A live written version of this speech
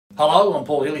Hello, I'm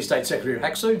Paul Healey, State Secretary of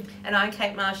HACSU. And I'm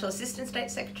Kate Marshall, Assistant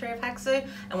State Secretary of HACSU,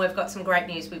 and we've got some great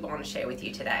news we want to share with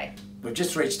you today. We've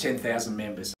just reached 10,000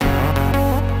 members.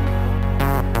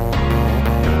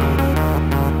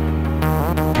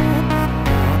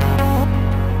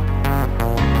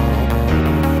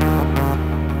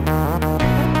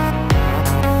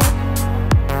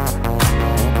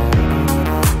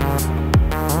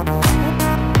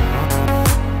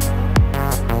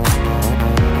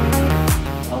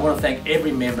 I want to thank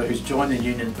every member who's joined the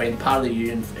union, been part of the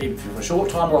union, even for a short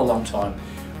time or a long time.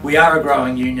 We are a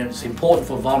growing union. It's important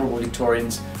for vulnerable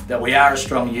Victorians that we are a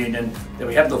strong union, that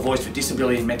we have the voice for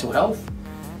disability and mental health.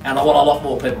 And I want a lot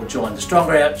more people to join. The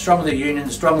stronger the union,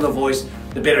 the stronger the voice,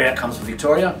 the better outcomes for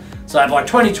Victoria. So by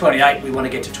 2028, we want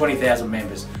to get to 20,000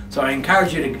 members. So I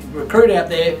encourage you to recruit out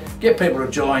there, get people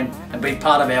to join and be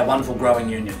part of our wonderful growing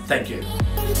union. Thank you.